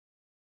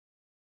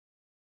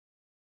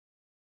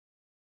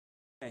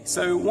Okay,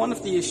 so one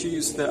of the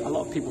issues that a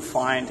lot of people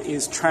find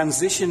is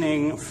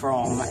transitioning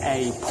from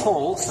a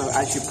pull, so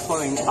as you're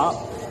pulling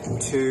up,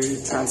 to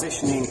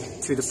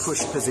transitioning to the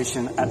push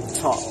position at the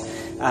top.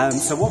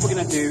 So what we're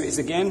going to do is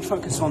again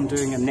focus on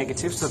doing a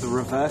negative, so the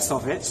reverse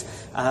of it,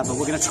 but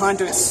we're going to try and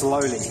do it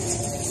slowly.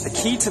 The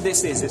key to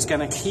this is it's going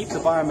to keep the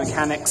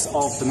biomechanics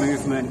of the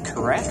movement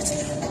correct,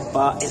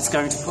 but it's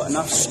going to put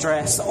enough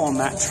stress on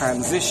that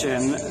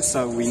transition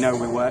so we know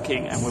we're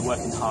working and we're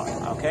working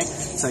hard, okay?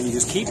 So you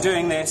just keep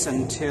doing this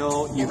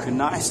until you can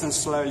nice and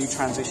slowly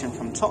transition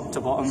from top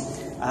to bottom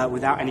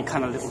without any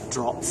kind of little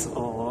drops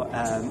or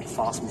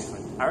fast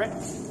movement, all right?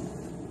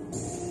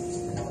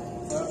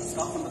 So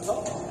start from the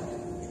top,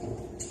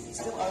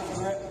 still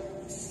over it.